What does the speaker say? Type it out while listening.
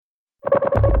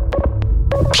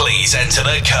please enter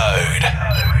the code.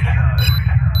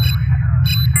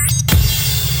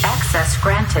 Access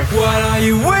granted. What are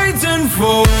you waiting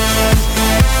for?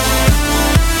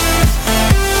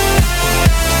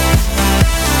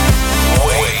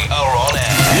 We are on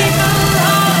air.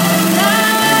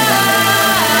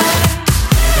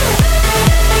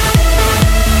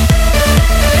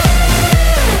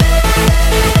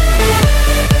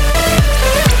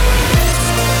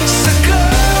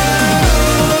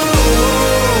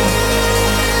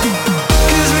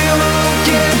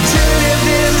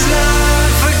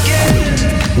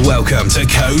 Welcome to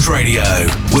Code Radio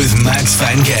with Max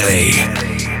Vangeli.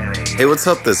 Hey, what's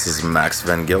up? This is Max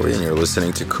Vangeli and you're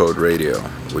listening to Code Radio.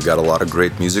 We got a lot of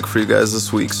great music for you guys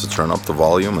this week, so turn up the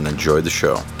volume and enjoy the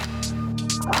show.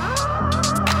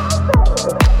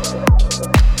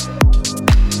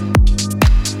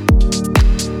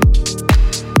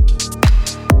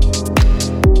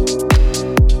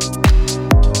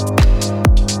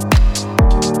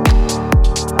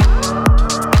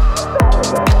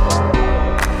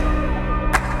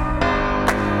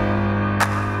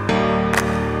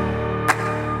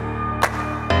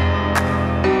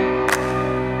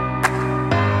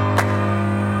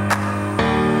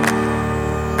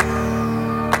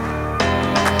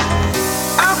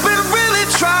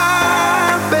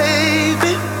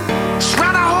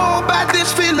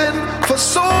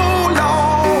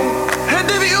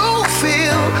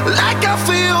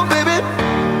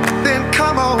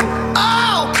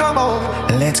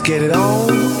 Get it on,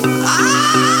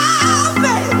 ah,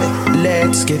 baby.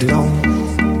 Let's get it on.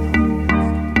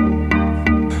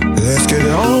 Let's get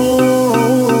it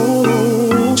on,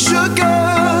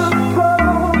 sugar.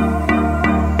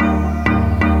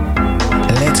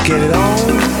 Let's get it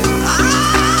on, ah,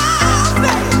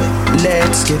 baby.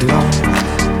 Let's get it on.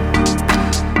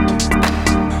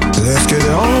 Let's get it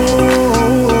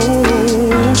on,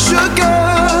 sugar.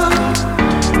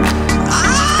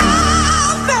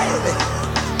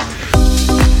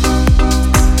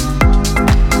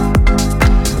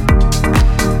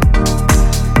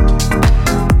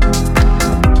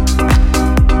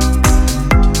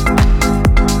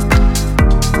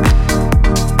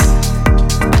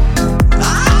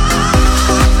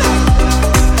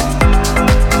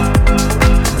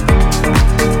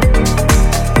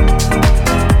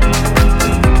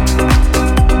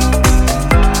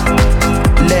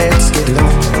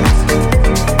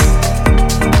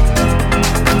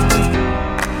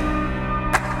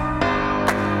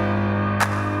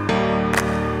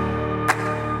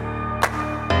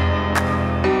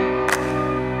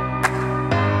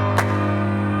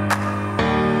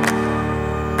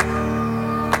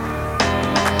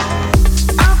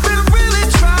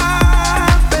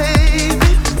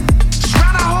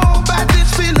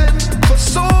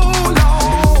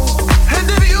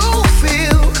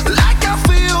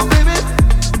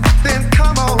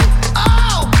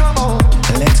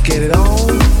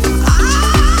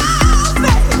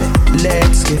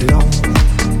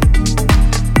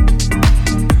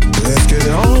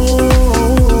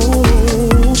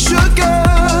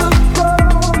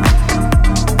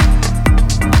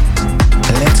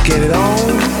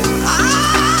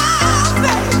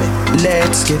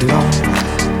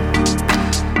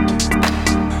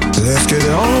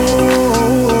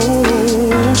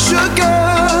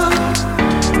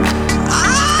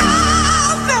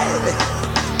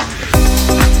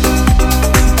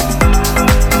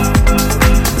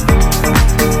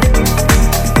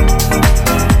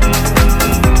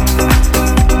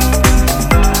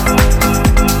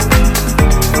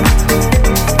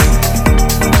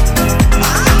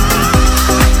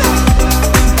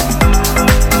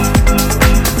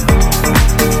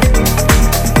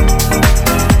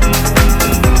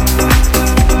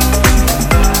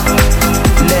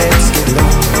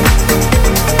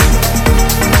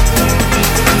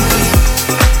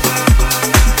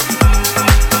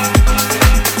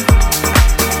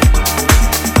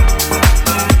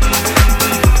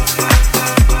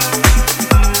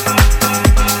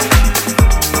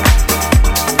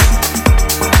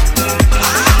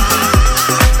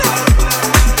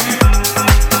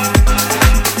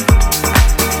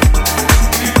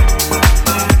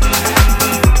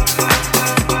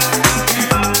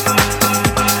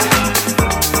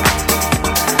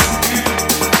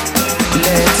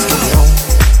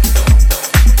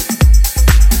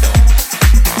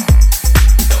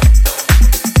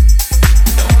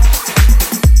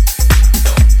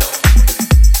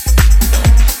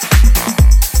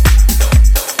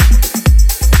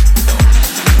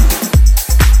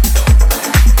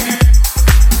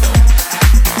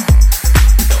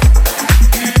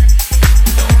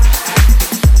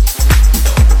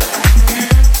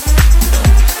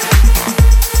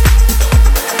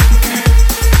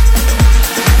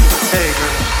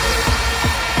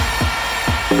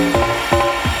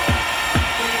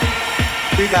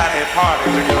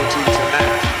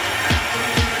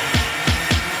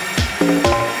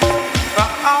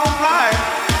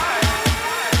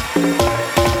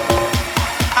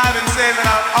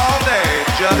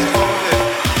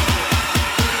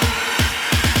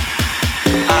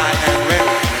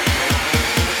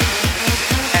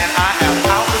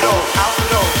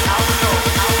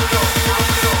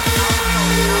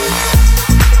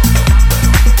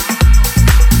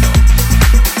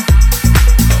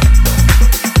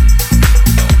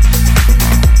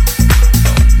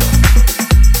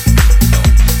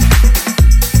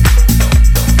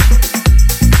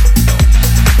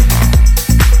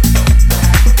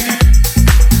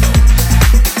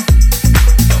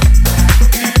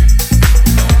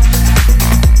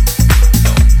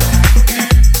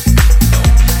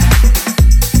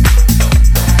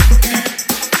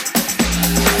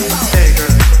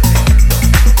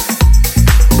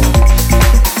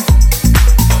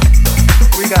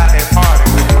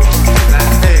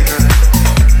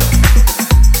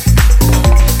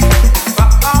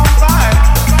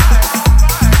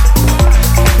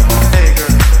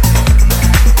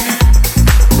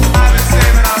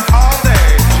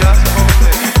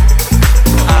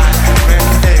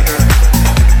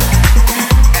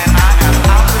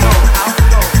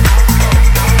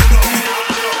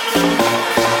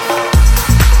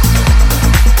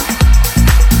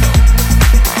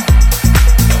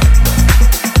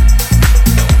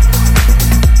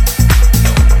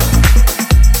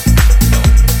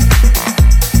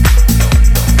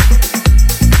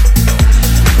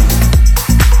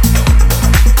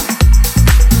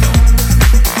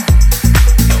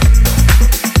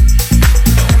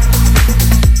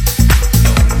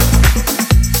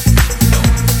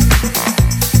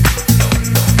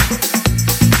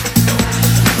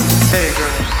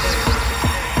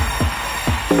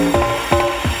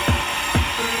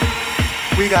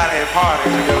 got a party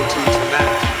to go to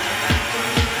tonight.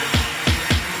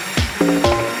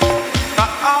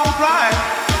 All right.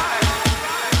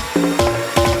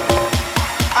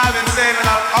 I've been saving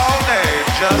up all day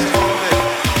just for this.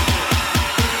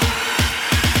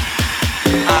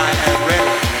 I am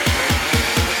ready.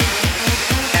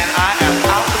 And I am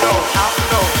out the door, out the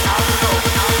door, out the door,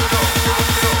 out the door,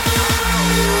 out the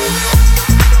door.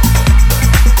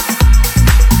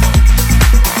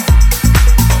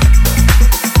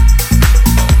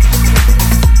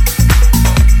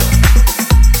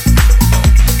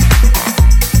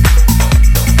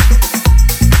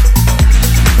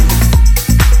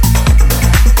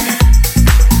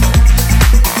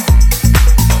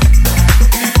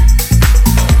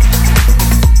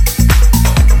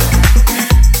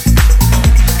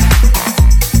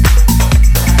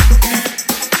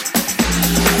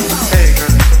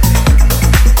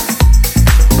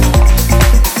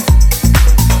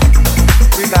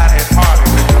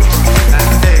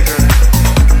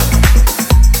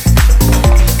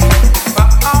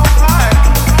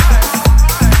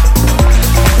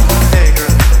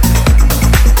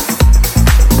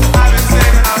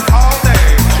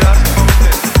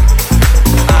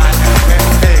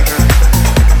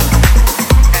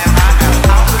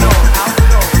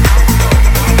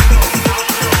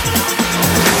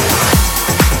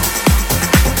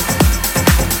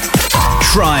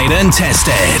 Tried and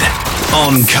tested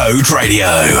on Code Radio.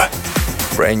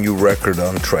 Brand new record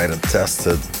on Tried and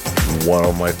Tested. One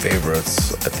of my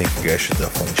favorites. I think you guys should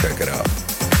definitely check it out.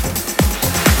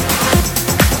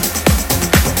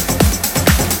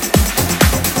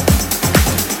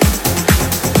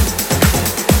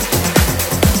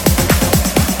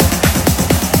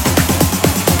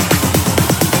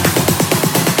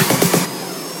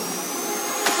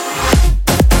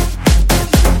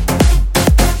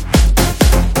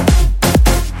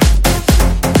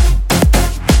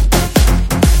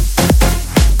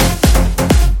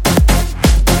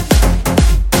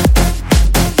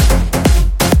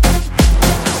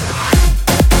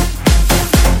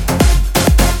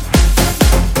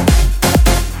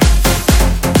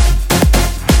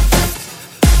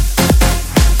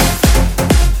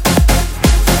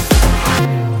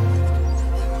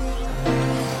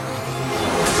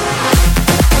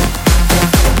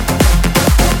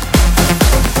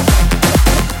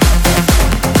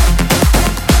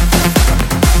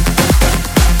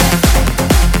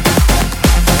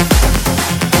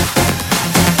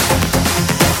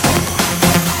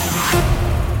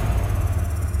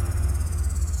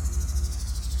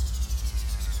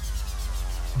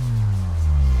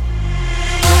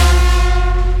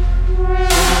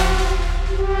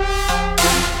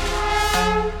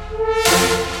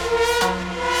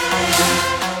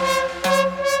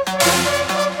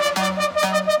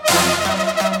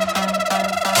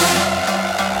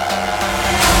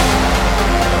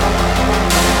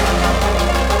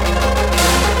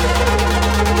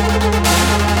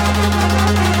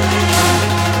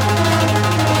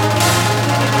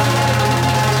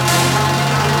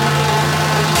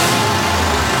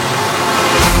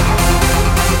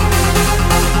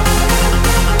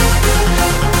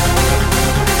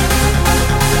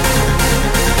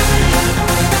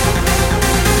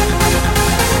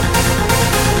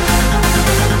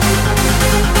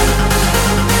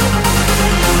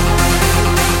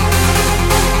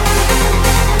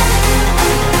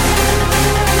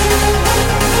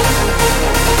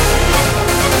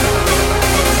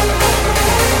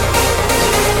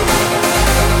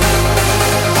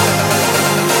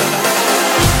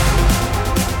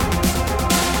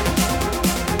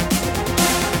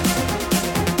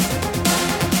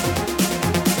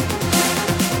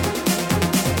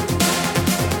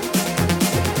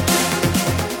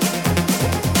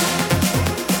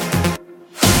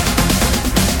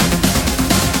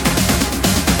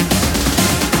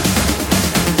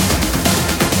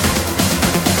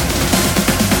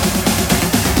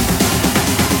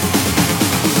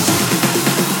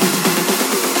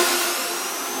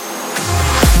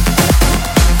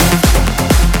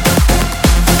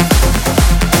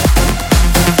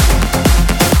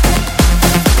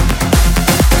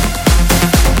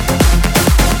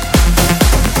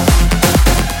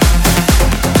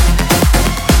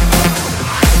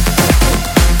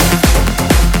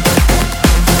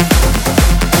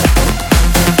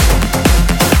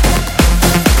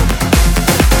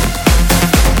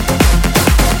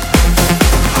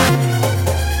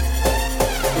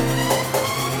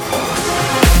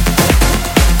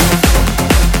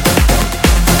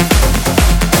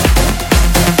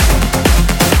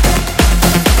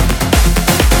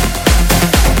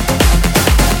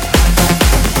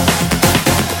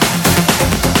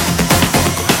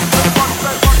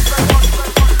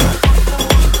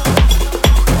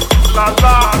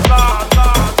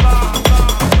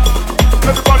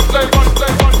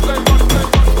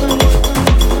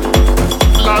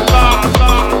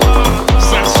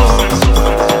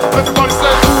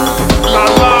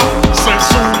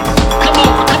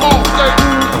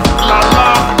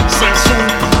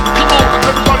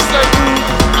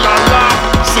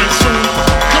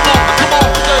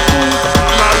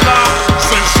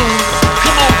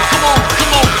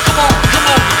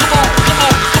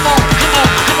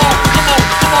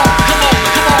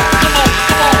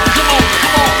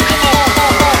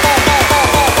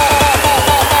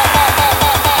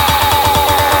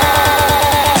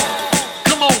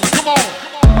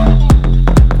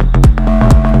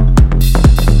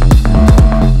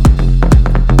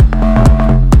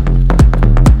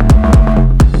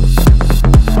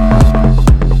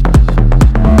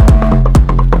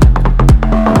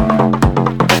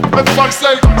 Everybody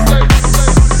say,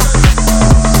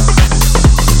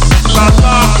 la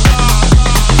la.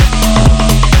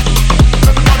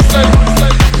 Everybody say,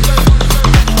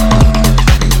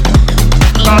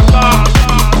 la la.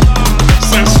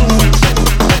 Sensu.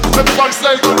 Everybody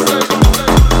say,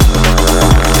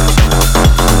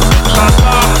 la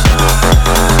la.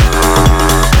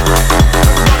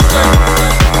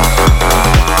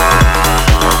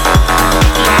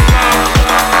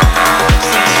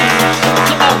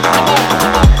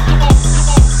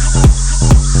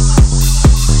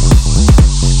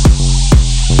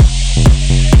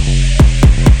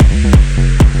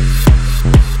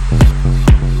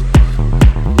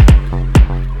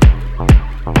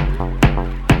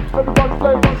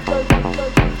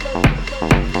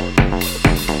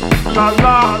 La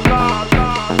la la la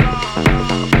la.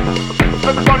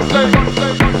 Everybody say,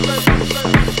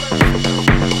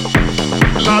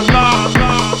 la la la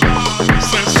la.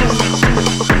 Sensu.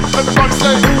 Everybody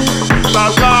say, la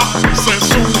la.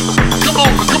 Sensu. Come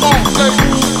on, say,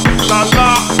 la la.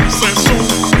 Sensu.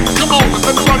 Come on,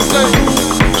 everybody say,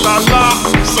 la la.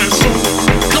 Sensu.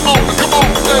 Come on,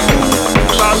 say,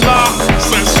 la la.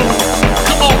 Sensu.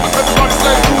 Come on, everybody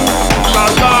say, la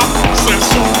la.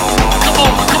 Sensu. Come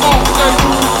on, say,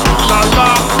 la la.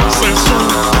 Sensu.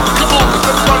 Come on,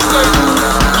 everybody say,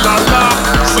 la la.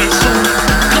 Sensu.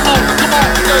 Come on,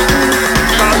 say,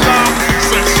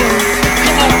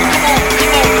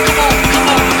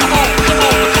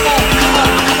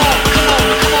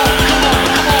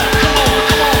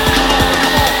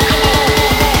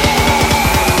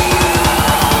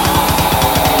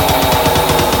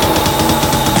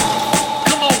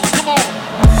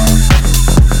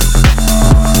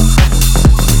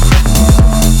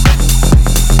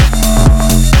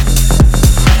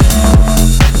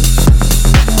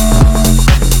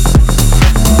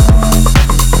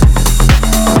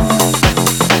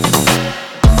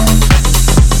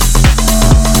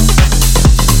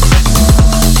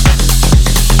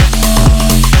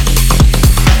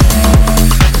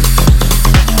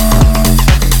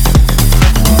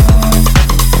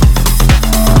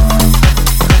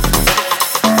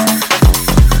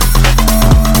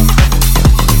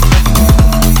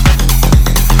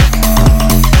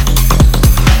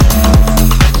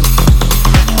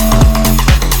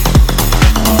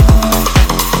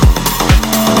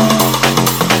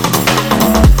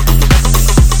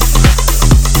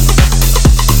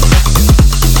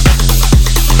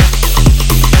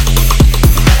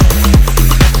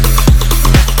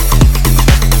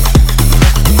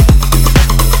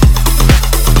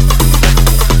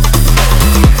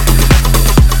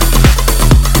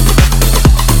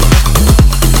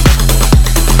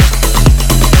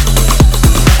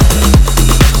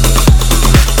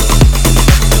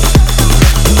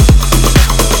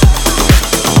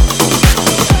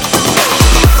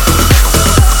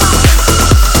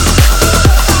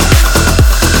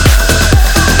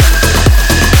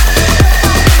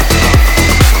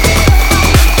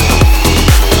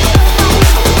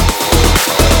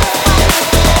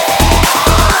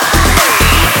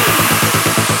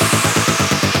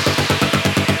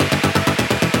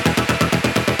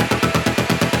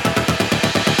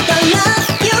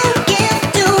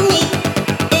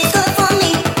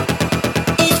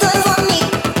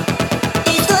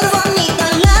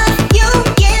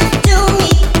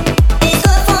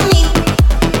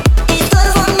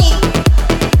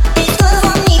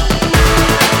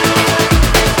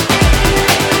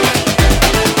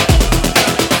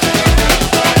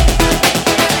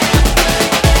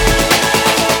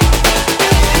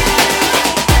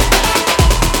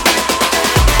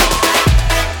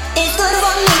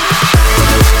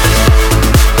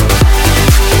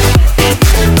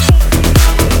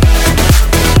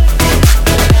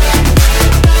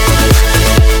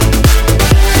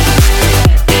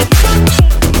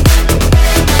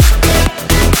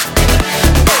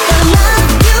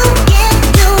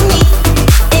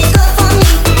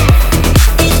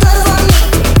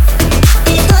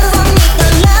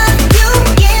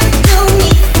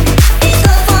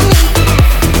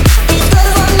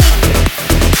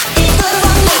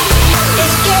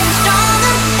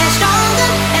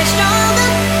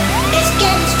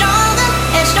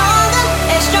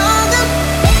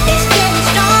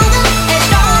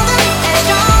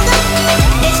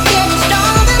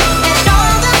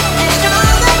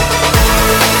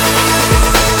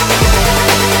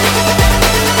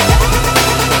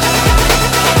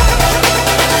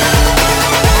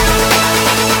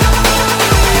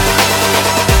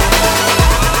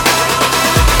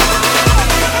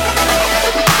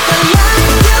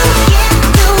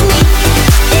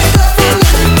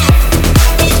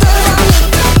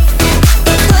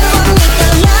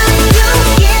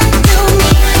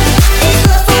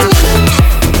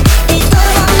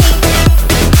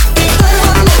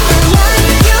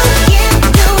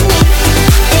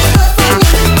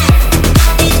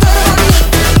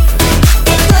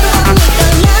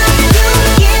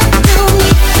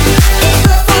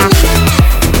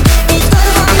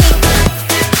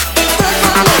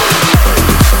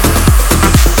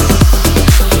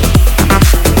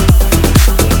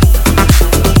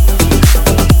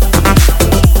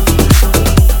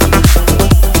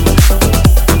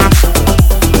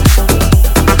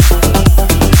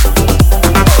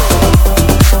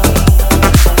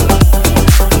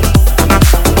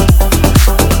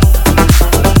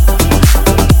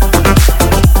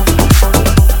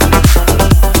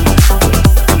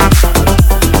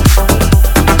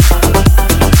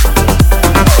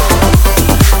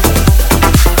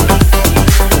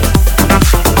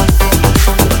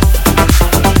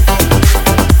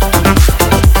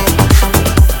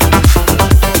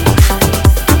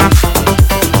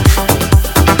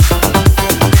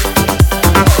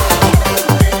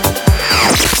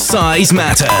 Size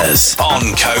Matters on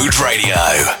Code Radio.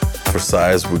 For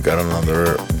Size, we got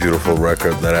another beautiful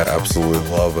record that I absolutely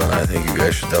love, and I think you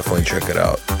guys should definitely check it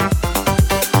out.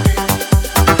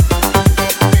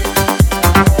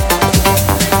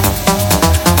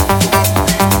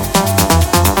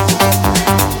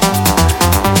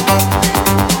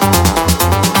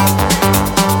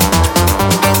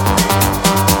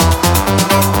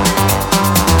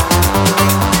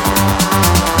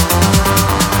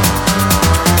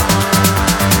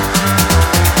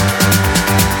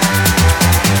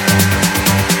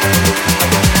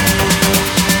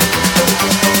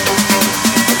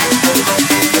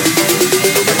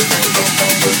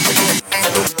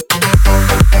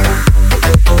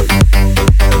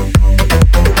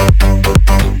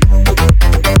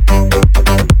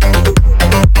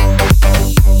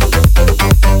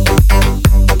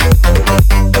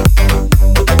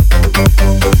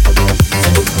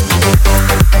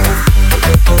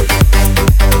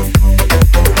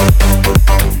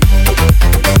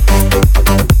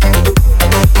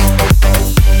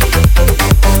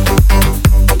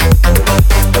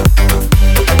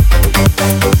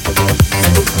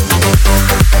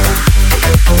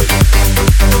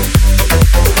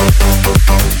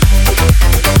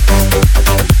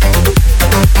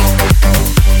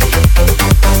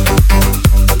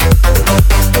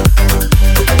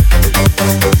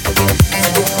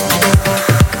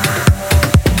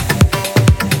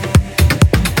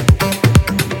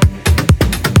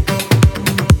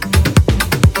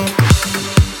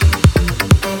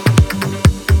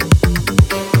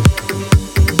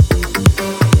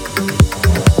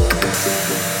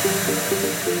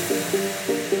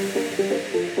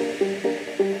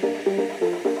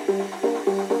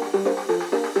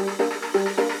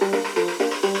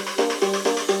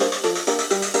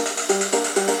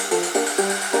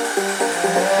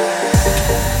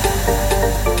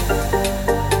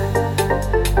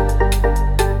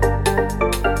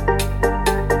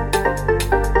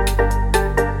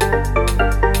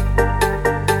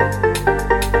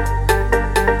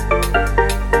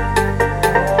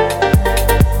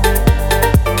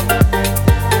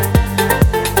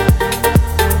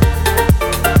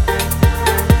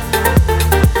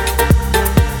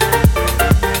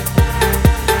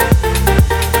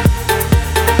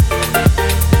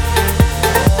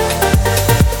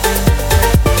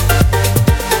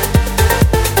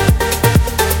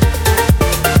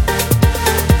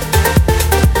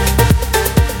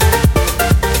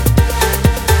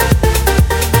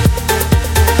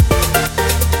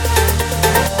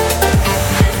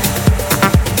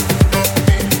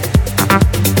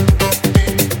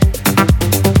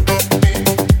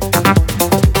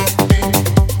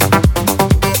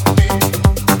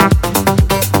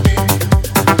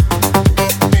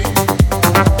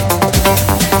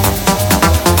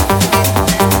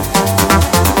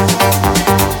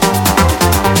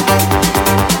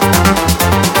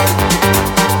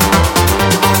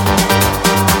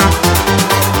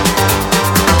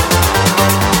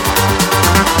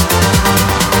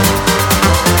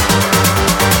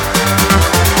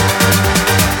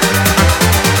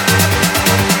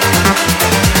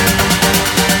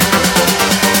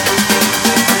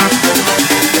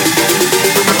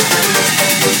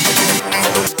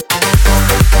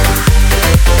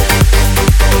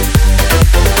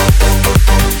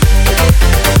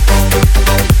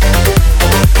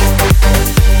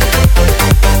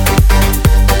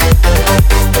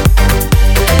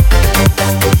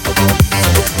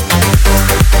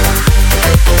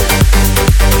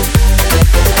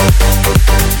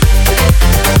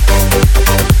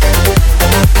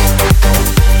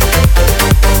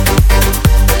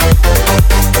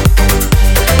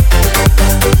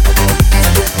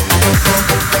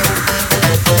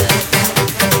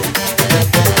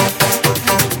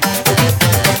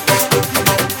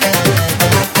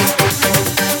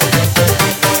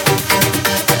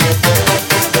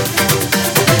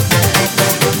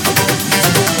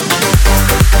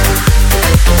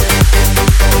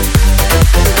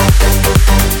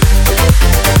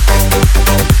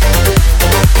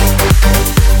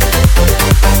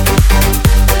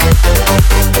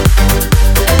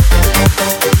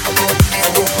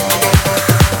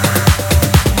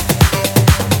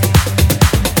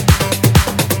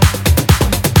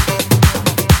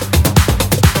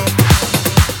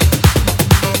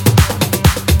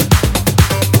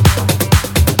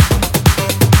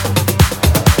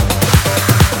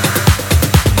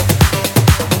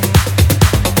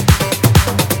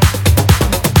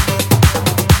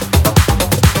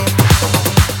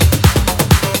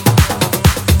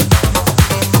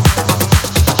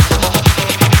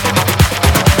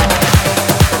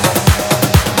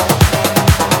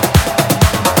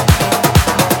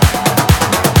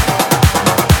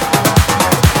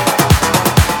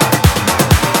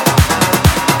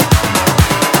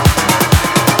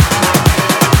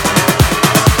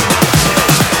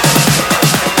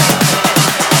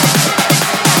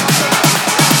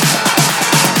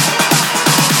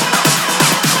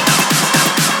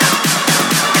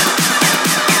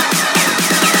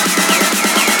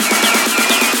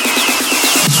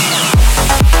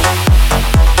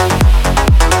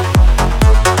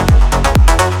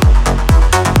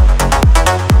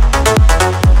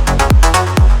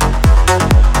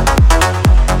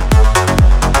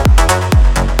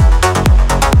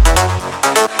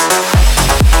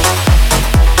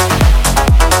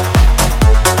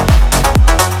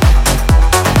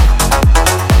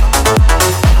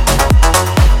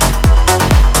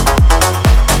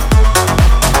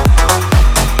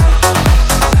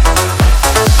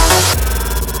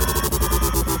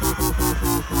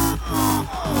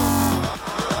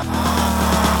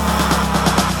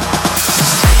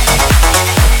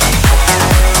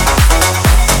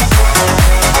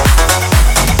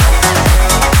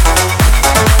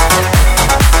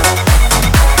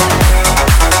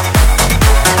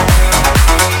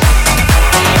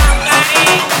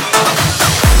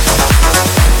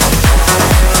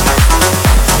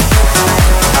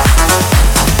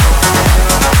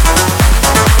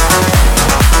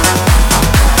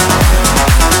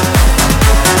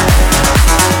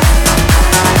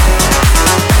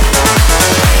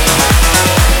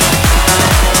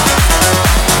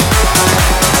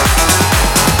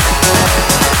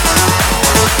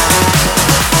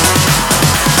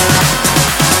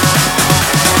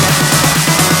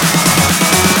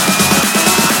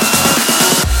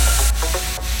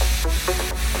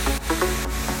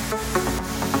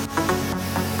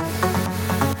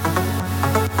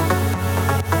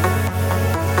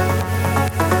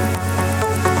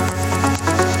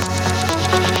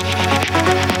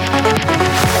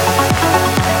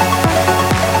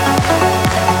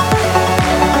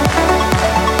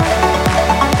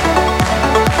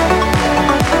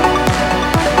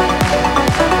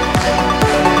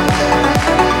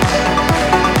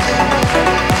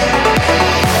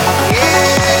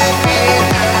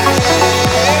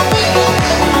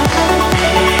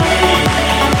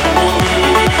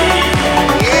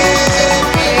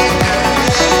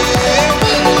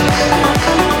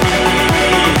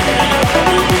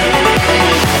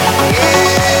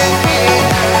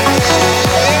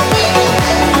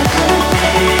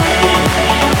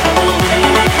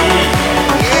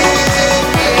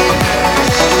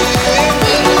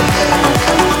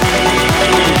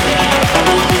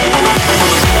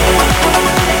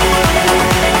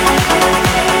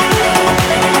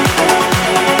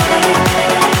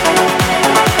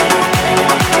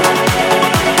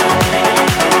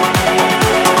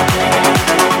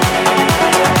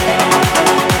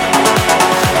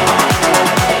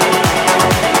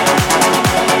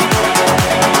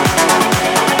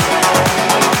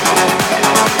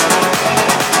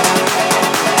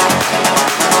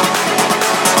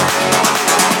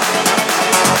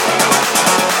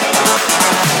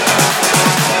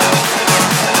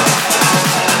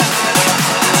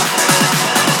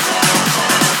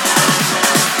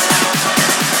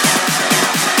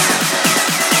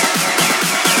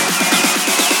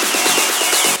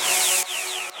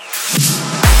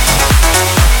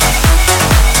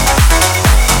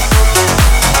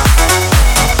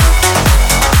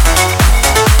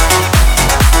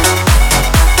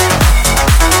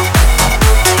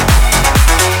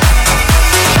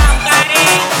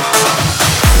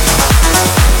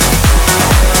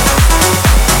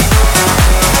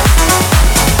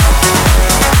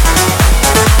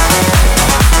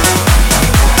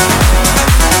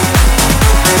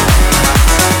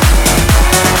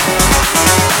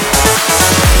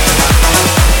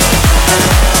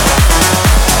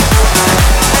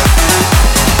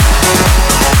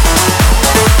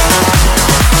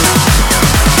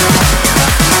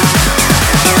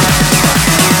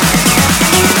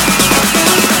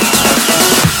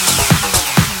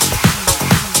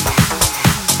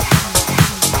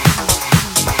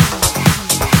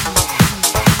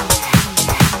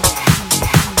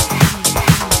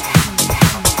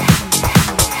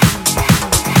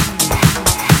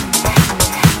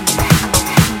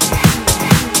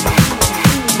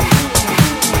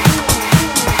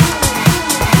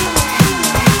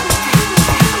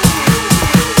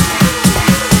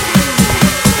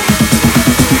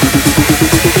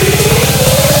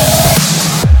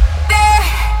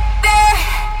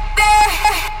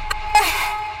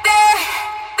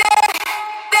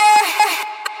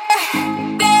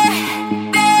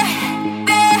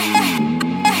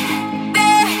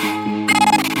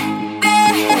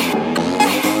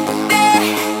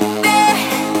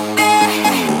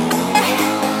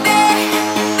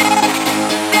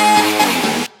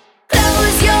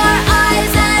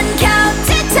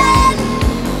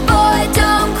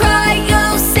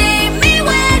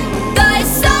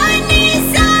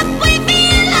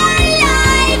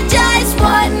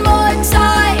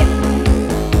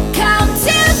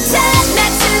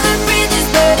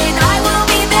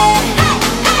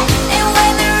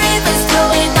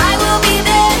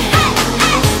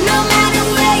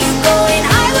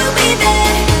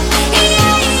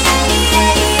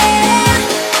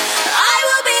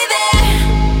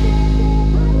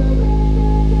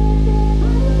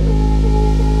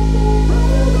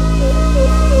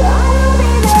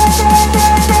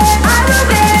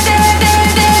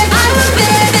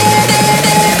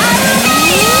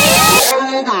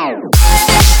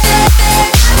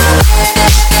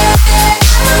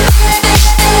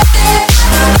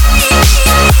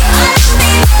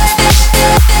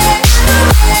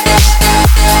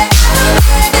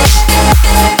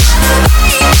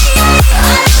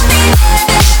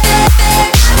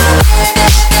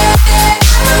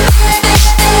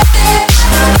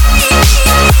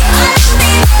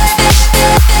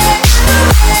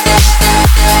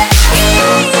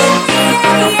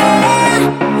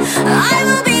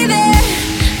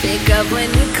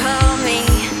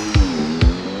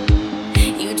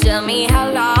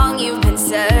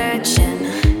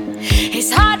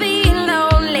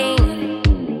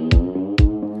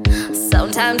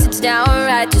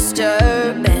 downright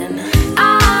disturbing.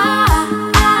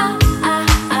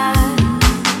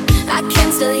 I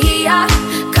can still hear ya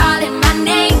calling my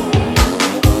name.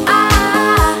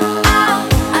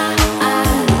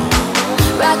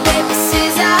 Rock, paper,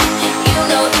 scissors, you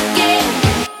know the game.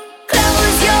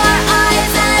 Close your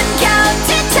eyes and count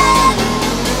to 10.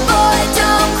 Boy,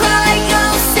 don't cry,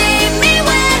 you'll see me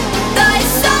when the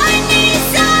sun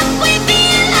is up. We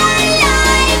feel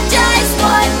alive. Just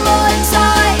one more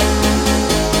time.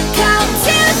 Count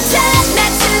to 10.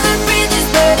 Next to the bridge is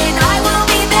burning, I will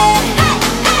be there.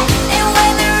 And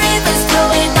when the river's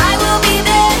flowing, I will be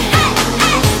there.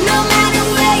 No matter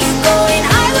where you're going,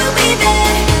 I will be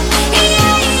there.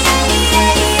 Yeah, yeah,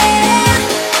 yeah, yeah.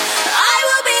 I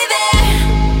will be there.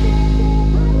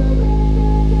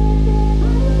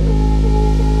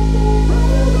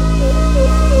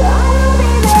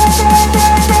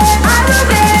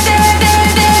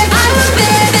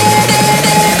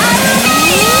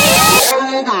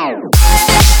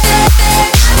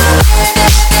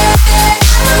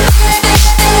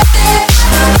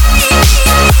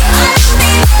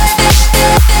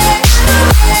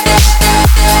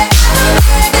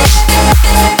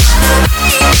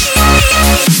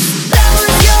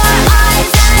 Close your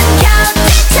eyes and count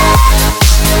to 10.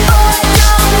 Boy,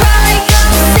 don't cry,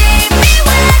 you'll see me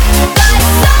when the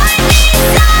sun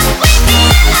is up. We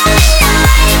feel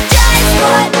alive. Just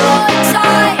one more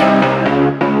time.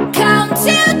 Count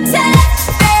to 10.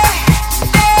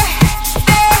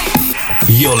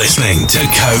 You're listening to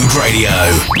Code Radio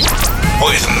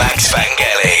with Max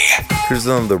Vangeli. Here's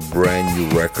another brand new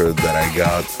record that I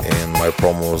got in my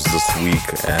promos this week,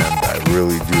 and I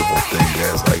really do hope that you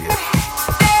guys like it.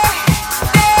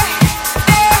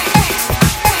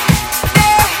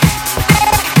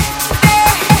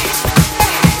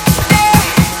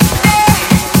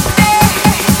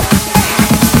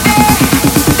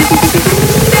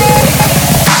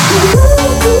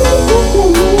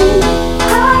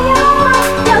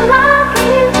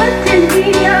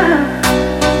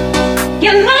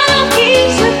 Your love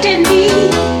keeps lifting me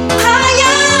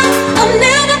higher. I'm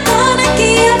never gonna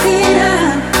give it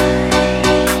up.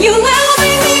 You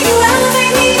elevate me, you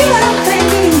elevate me, you elevate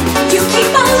me. You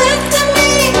keep on lifting me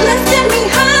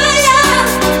higher.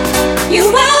 You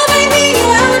elevate me, you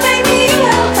elevate me, you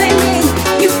elevate me.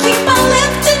 You keep on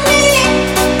lifting me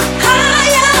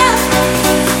higher,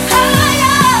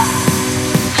 higher,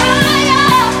 higher,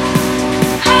 higher,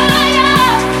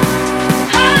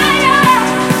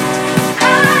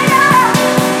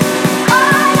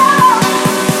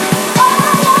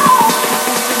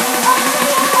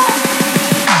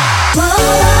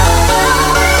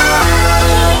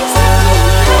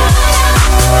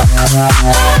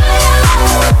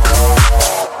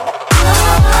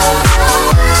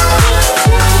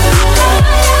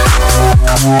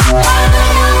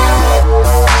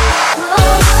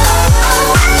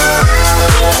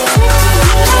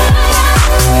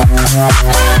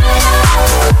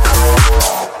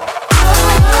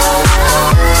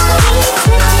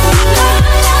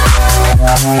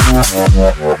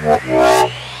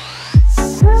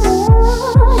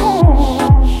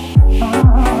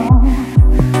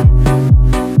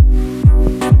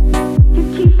 you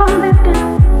keep on lifting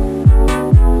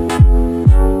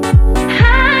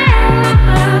higher.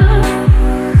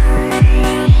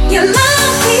 Your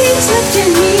love keeps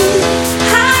lifting me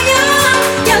higher.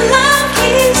 Your love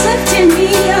keeps lifting me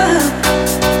up.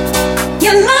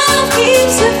 Your love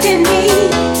keeps lifting me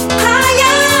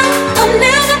higher. I'm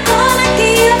never gonna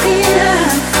give it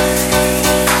up.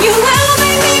 You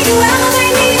elevate me, you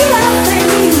elevate me, you elevate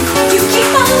me. You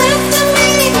keep on lifting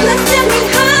me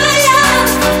higher.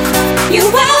 You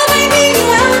elevate me, you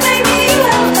elevate me, you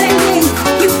elevate me.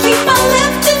 You keep on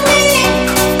lifting me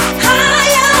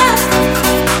higher,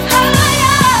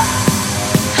 higher,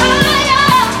 higher,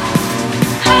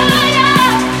 higher,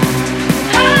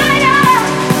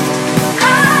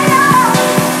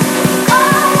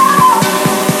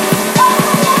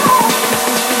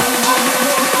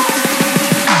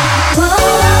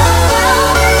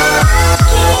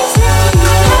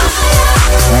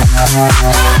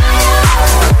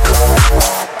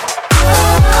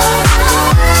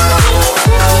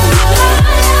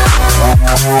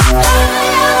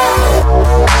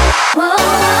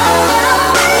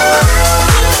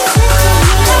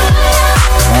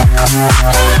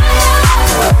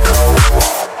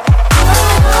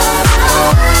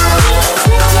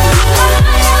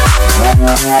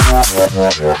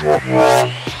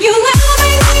 You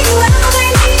elevate me, you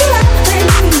elevate me, you elevate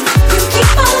me. You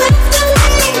keep on lifting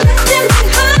me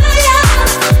higher.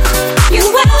 You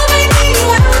elevate me, you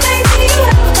elevate me, you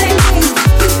elevate me.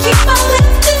 You keep on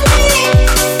lifting me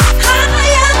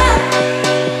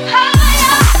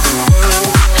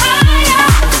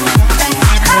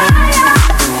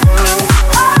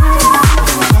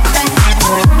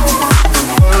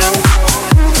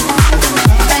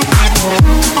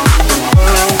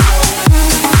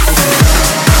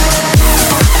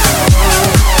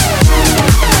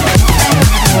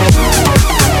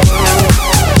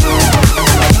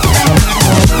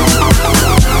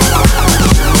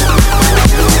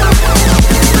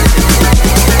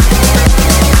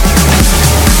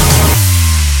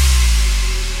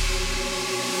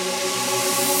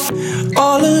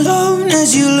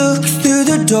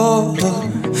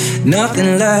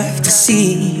nothing left to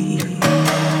see.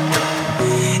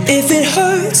 If it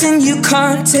hurts and you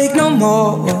can't take no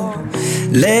more,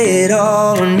 lay it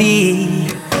all on me.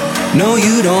 No,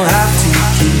 you don't have to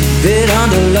keep it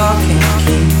under lock and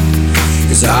key,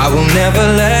 'cause I will never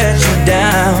let you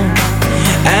down.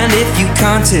 And if you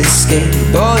can't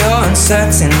escape all your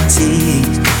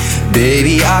uncertainties,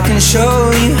 baby, I can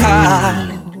show you how.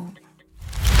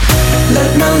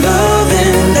 Let my love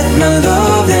in,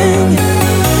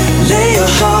 lay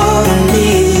your heart on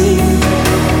me.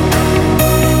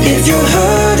 If you're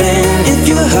hurting,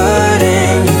 you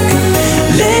can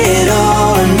lay it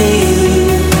all on me.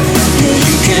 Yeah,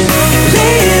 you can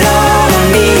lay it all on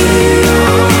me.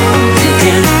 You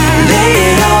can lay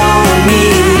it all on me.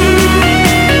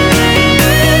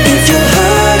 If you're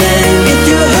hurting,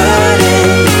 you can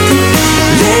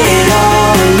lay it all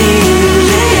on me. Lay it all on me.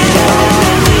 Lay it on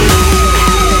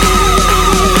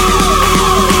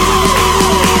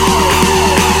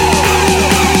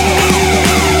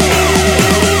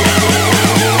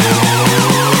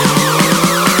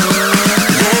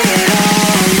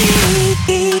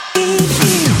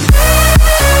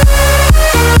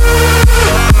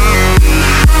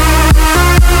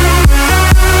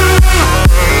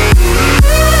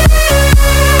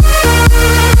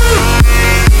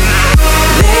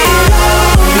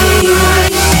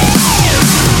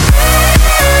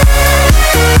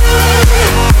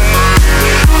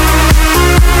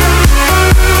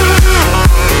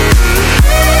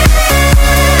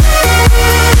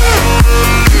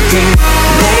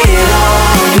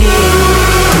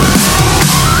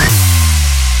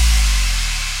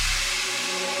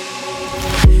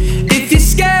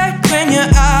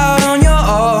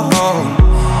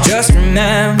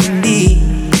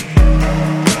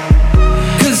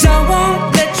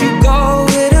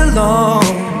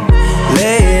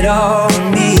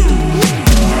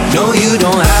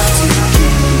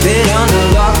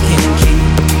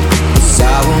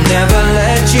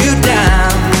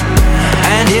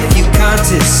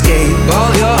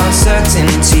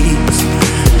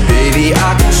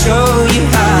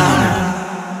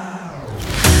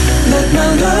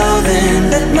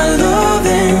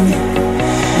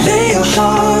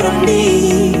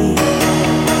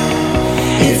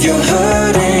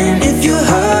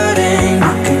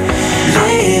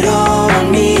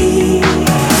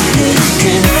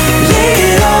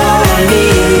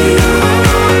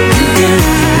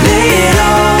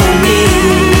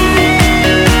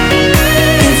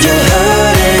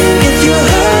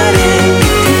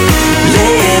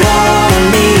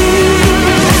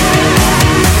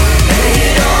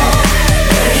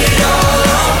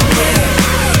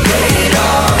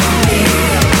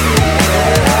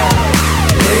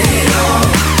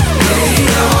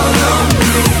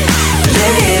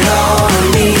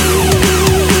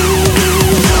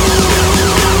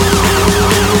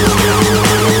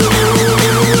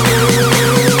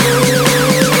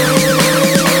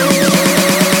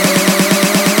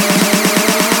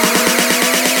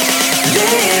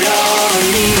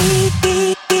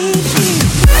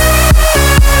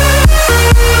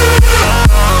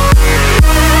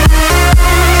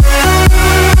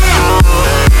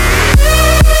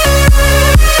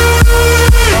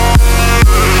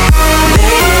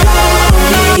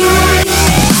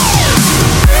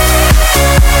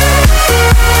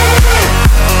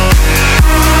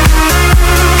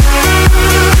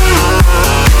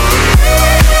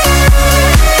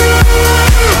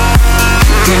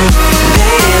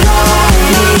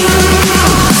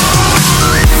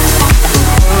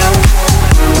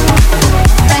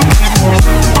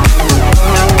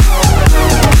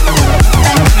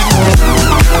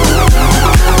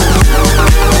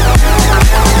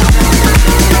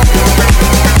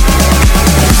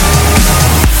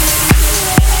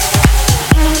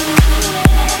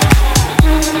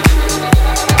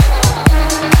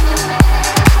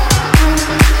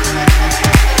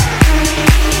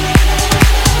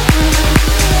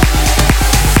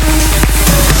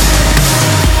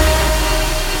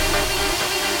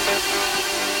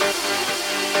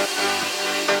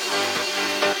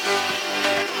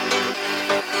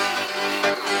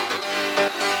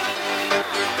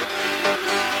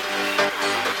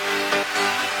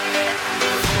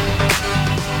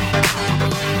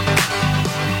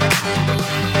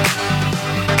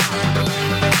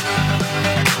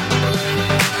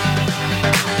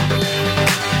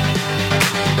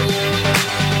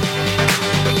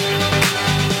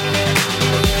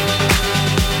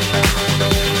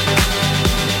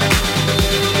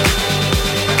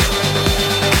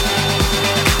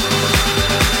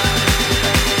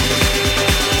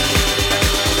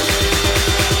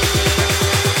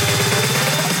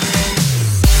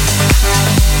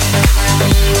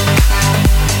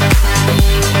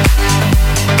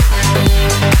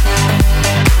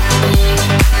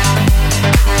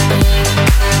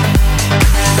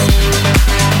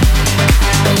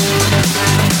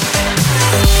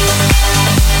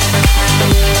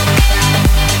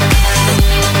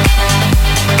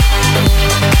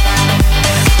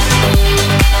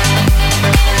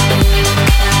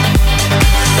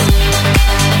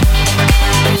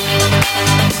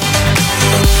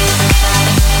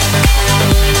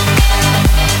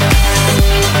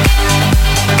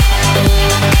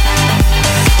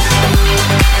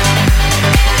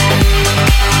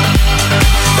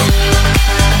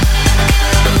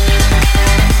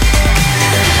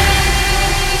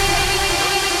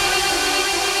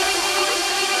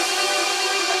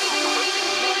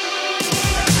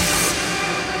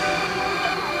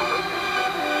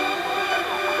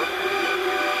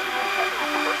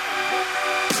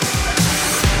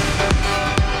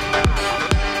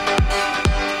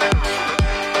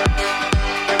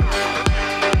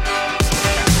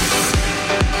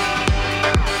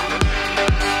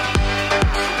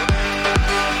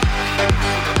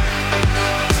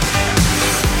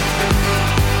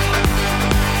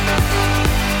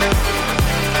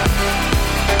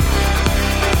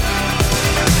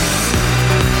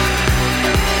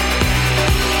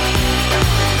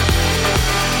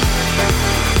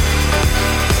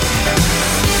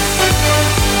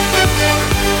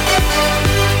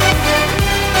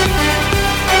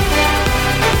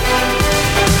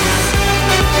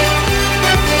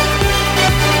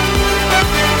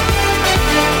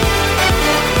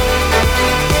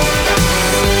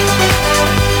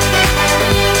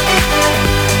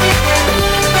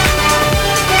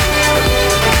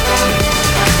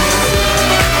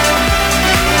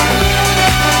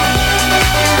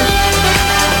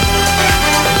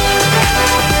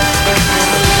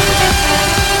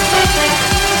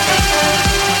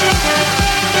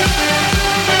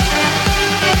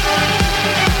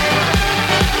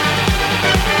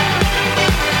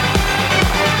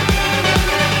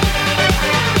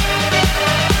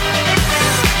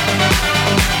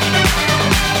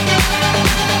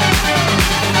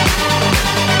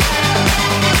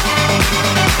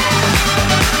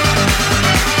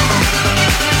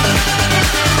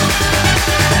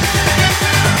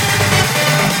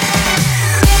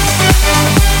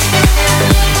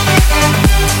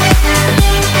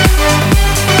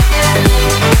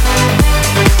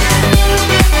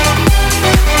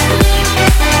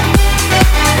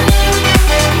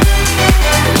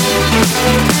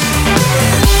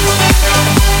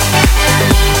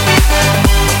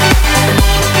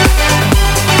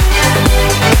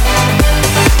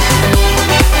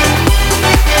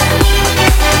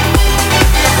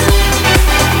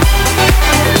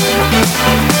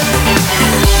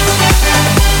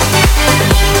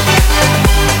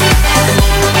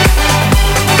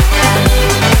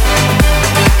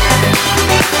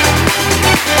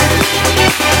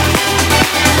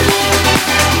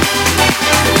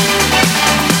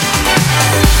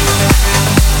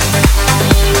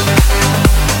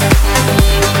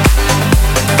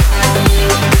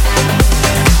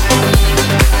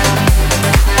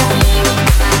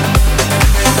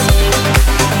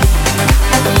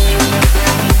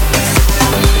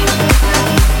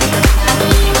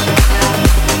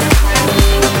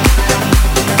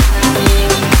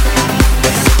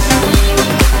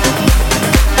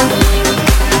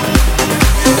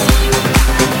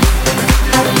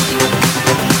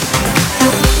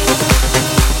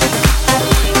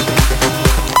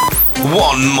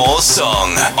One more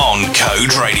song on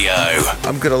Code Radio.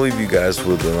 I'm gonna leave you guys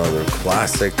with another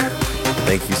classic.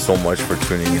 Thank you so much for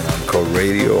tuning in on Code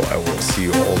Radio. I will see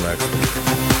you all next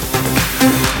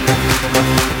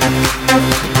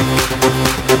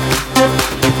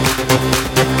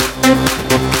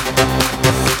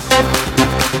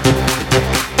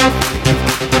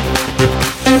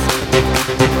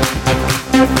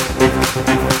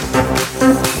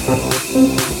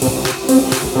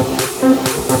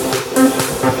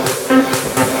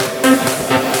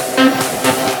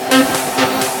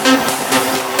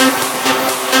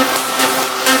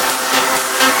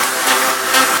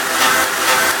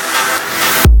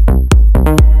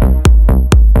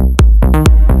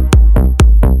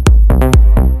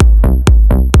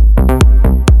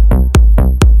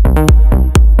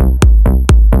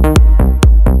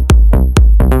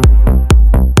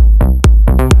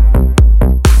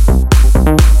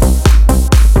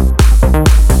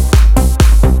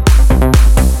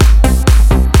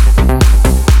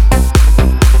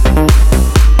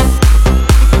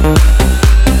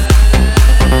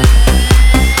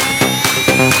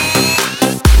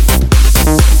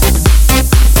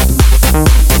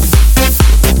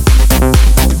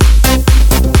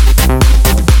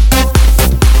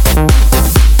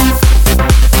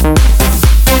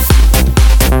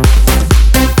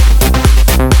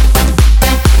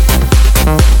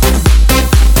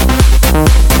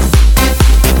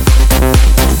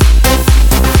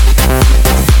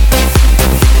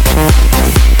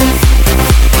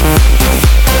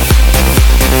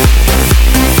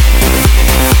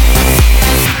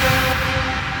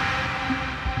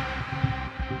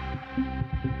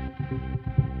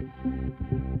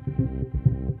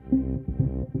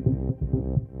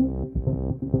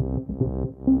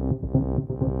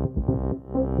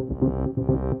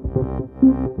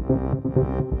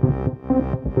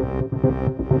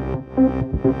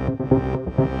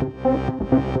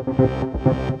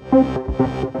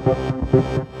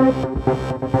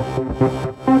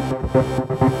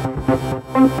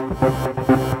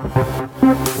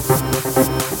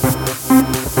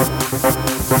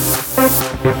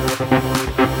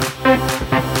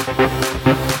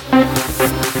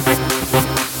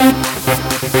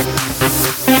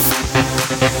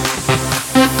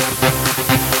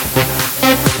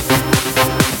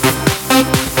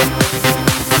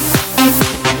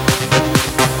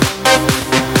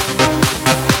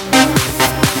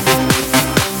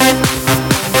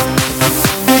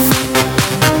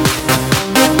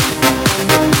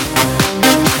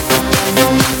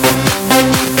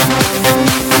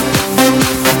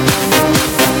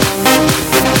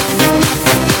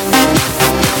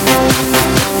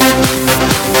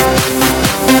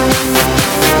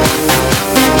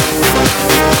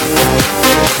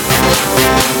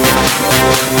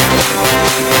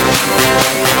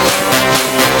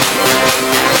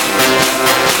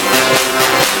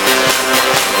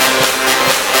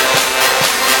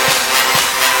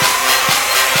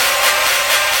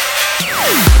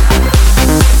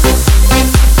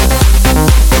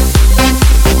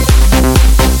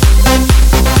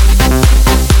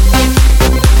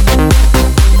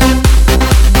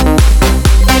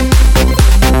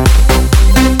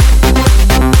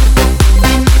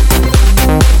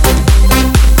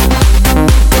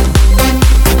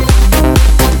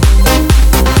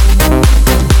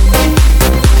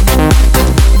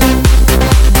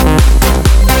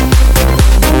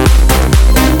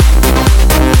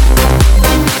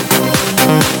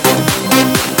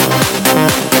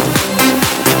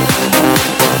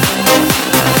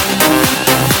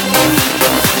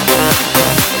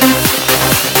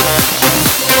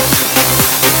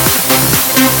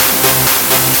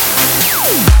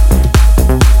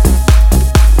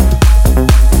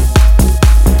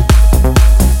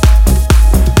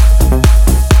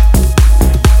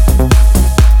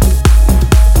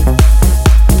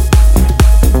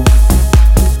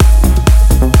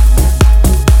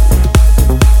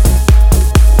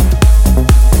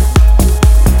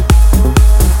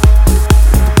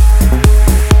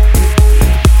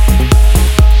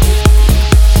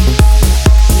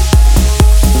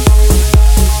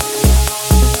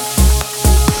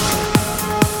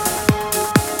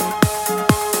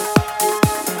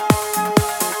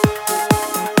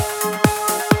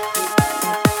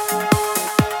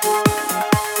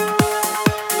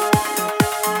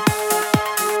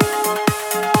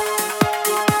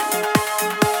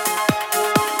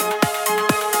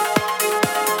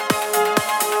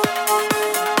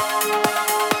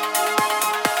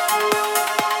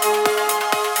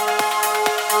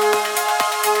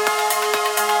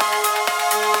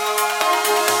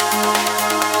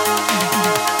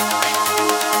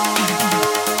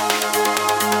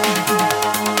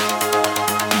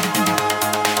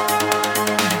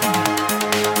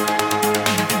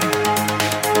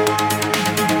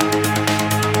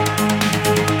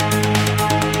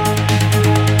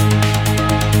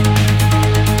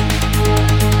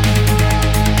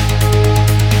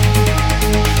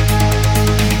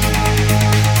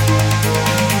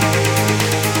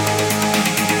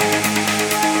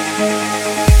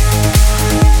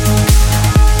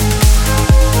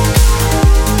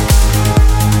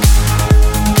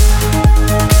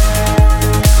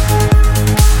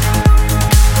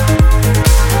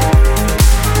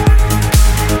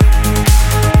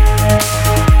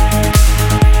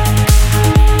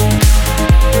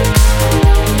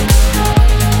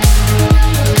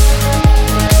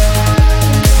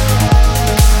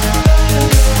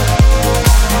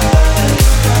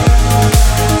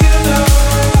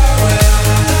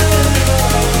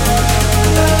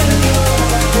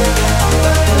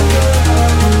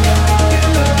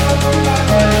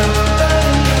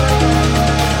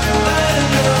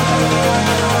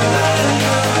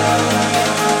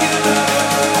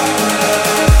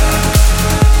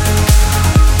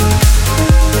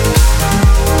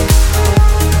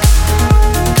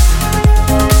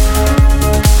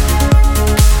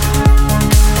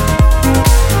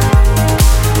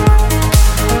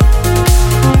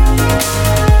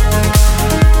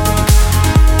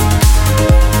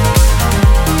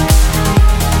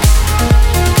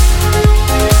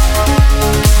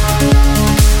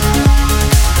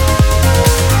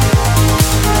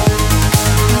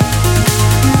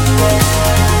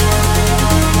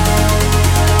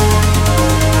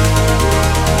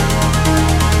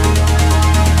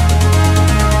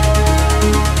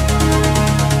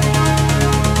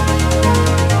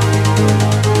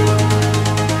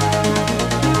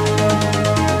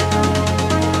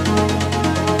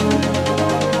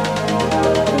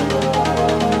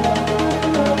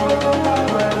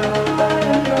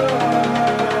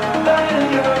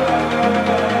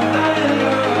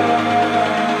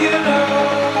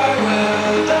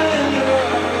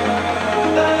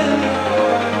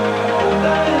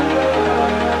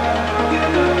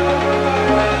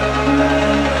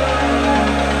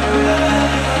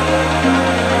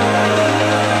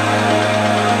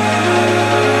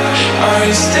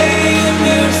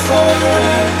waiting for